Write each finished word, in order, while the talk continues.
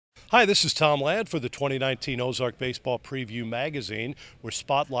Hi, this is Tom Ladd for the 2019 Ozark Baseball Preview Magazine. We're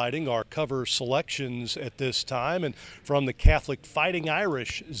spotlighting our cover selections at this time, and from the Catholic Fighting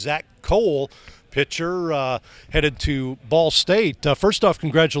Irish, Zach Cole, pitcher, headed to Ball State. First off,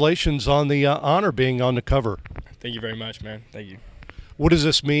 congratulations on the honor being on the cover. Thank you very much, man. Thank you. What does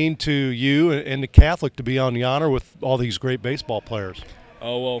this mean to you and the Catholic to be on the honor with all these great baseball players?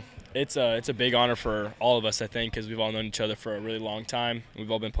 Oh, well, it's a big honor for all of us, I think, because we've all known each other for a really long time.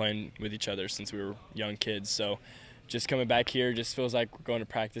 We've all been playing with each other since we were young kids. So just coming back here just feels like we're going to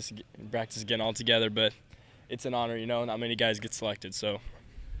practice again all together. But it's an honor, not many guys get selected. So.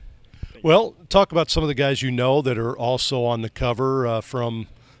 Well, talk about some of the guys you know that are also on the cover from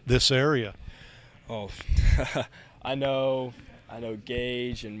this area. Oh, I know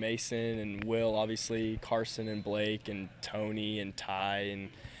Gage and Mason and Will, obviously, Carson and Blake and Tony and Ty and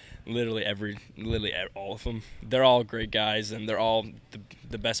literally all of them. They're all great guys, and they're all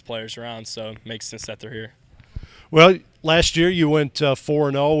the best players around, so it makes sense that they're here. Well, last year you went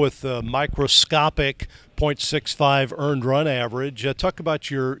 4-0 with a microscopic .65 earned run average. Talk about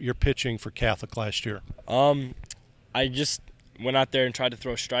your pitching for Catholic last year. I just went out there and tried to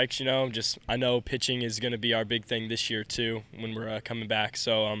throw strikes, I know pitching is going to be our big thing this year too when we're coming back.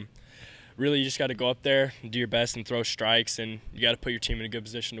 So really you just got to go up there and do your best and throw strikes, and you got to put your team in a good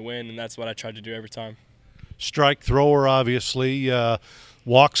position to win, and that's what I tried to do every time. Strike thrower, obviously.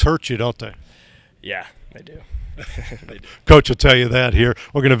 Walks hurt you, don't they? Yeah, they do. They do. Coach will tell you that here.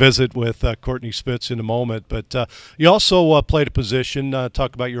 We're going to visit with Courtney Spitz in a moment, but you also played a position.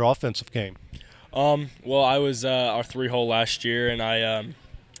 Talk about your offensive game. Well, I was our 3-hole last year, and I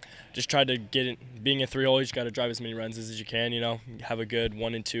just tried to get it. Being a 3-hole, you just got to drive as many runs as you can, have a good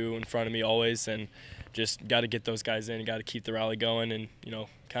 1 and 2 in front of me always, and just got to get those guys in, got to keep the rally going, and,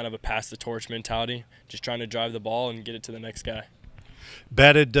 kind of a pass the torch mentality, just trying to drive the ball and get it to the next guy.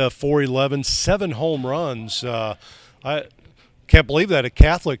 Batted .411, 7 home runs. I can't believe that at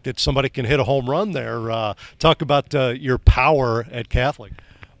Catholic that somebody can hit a home run there. Talk about your power at Catholic.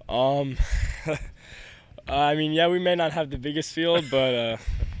 I mean, yeah, we may not have the biggest field, but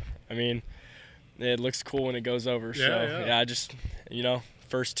I mean, it looks cool when it goes over. Yeah, so yeah, I just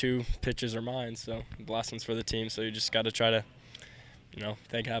first 2 pitches are mine, so the last one's for the team. So you just got to try to,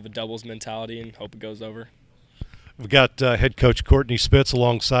 have a doubles mentality and hope it goes over. We've got head coach Courtney Spitz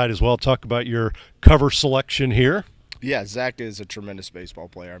alongside as well. Talk about your cover selection here. Yeah, Zach is a tremendous baseball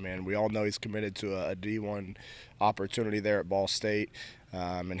player, man. We all know he's committed to a D1 opportunity there at Ball State.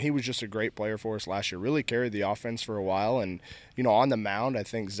 And he was just a great player for us last year. Really carried the offense for a while. And, on the mound, I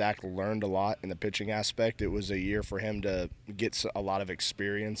think Zach learned a lot in the pitching aspect. It was a year for him to get a lot of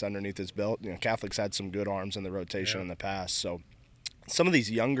experience underneath his belt. Catholic's had some good arms in the rotation in the past. So some of these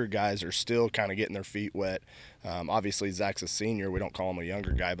younger guys are still kind of getting their feet wet. Obviously, Zach's a senior. We don't call him a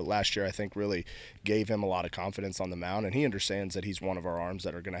younger guy, but last year I think really gave him a lot of confidence on the mound, and he understands that he's one of our arms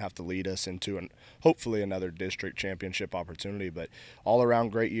that are going to have to lead us into hopefully another district championship opportunity. But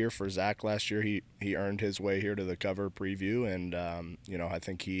all-around great year for Zach last year. He earned his way here to the cover preview, and I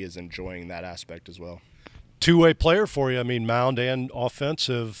think he is enjoying that aspect as well. Two-way player for you. I mean, mound and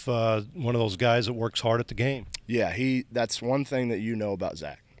offensive, one of those guys that works hard at the game. Yeah, that's one thing that about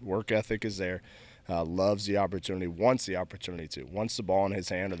Zach. Work ethic is there. Loves the opportunity, wants the ball in his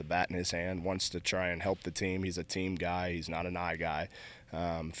hand or the bat in his hand, wants to try and help the team. He's a team guy. He's not an eye guy.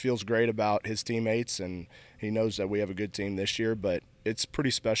 Feels great about his teammates, and he knows that we have a good team this year, but it's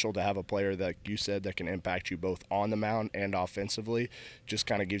pretty special to have a player that you said that can impact you both on the mound and offensively. Just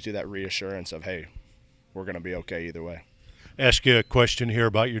kind of gives you that reassurance of, hey, we're going to be okay either way. Ask you a question here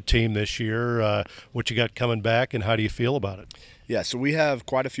about your team this year, what you got coming back, and how do you feel about it? Yeah, so we have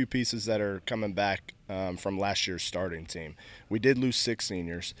quite a few pieces that are coming back from last year's starting team. We did lose 6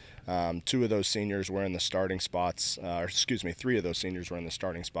 seniors. 2 of those seniors were in the starting spots. 3 of those seniors were in the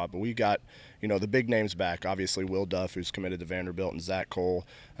starting spot. But we got, the big names back. Obviously, Will Duff, who's committed to Vanderbilt, and Zach Cole,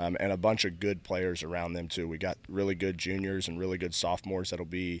 and a bunch of good players around them too. We got really good juniors and really good sophomores that'll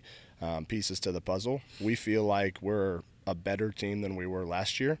be pieces to the puzzle. We feel like we're a better team than we were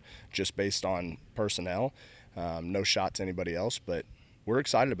last year, just based on personnel. No shot to anybody else, but we're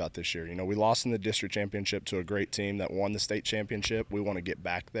excited about this year. We lost in the district championship to a great team that won the state championship. We want to get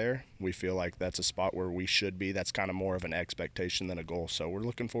back there. We feel like that's a spot where we should be. That's kind of more of an expectation than a goal, so we're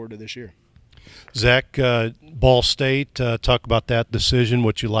looking forward to this year. Zach, Ball State, talk about that decision,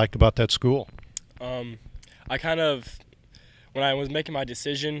 what you like about that school. When I was making my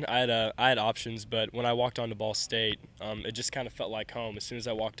decision, I had options, but when I walked on to Ball State, it just kind of felt like home. As soon as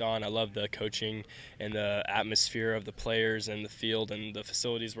I walked on, I loved the coaching and the atmosphere of the players and the field, and the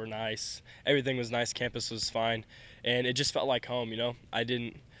facilities were nice. Everything was nice. Campus was fine, and it just felt like home.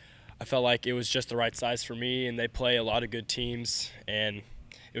 I felt like it was just the right size for me, and they play a lot of good teams, and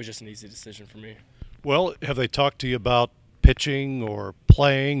it was just an easy decision for me. Well, have they talked to you about pitching or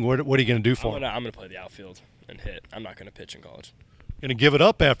playing? What are you going to do for them? I'm going to play the outfield and hit. I'm not going to pitch in college. Going to give it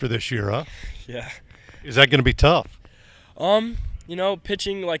up after this year, huh? Yeah. Is that going to be tough? You know,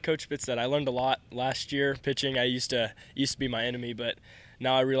 pitching, like Coach Spitz said, I learned a lot last year. Pitching, I used to be my enemy, but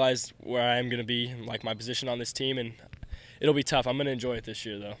now I realize where I am going to be, like my position on this team, and it'll be tough. I'm going to enjoy it this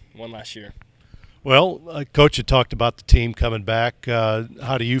year, though, one last year. Well, Coach had talked about the team coming back.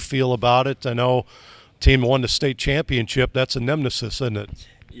 How do you feel about it? I know team won the state championship. That's a nemesis, isn't it?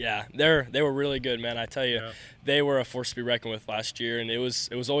 Yeah, they were really good, man. I tell you, They were a force to be reckoned with last year, and it was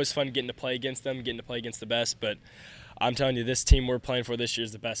always fun getting to play against them, getting to play against the best. But I'm telling you, this team we're playing for this year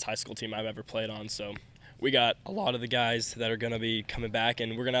is the best high school team I've ever played on. So we got a lot of the guys that are going to be coming back,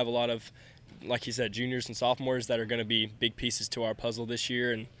 and we're going to have a lot of, like you said, juniors and sophomores that are going to be big pieces to our puzzle this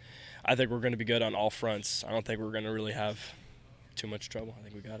year. And I think we're going to be good on all fronts. I don't think we're going to really have too much trouble. I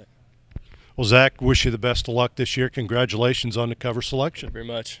think we got it. Well, Zach, wish you the best of luck this year. Congratulations on the cover selection. Thank you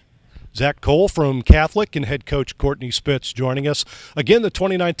very much. Zach Cole from Catholic and head coach Courtney Spitz joining us. Again, the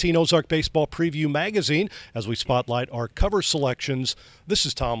 2019 Ozark Baseball Preview Magazine as we spotlight our cover selections. This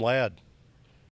is Tom Ladd.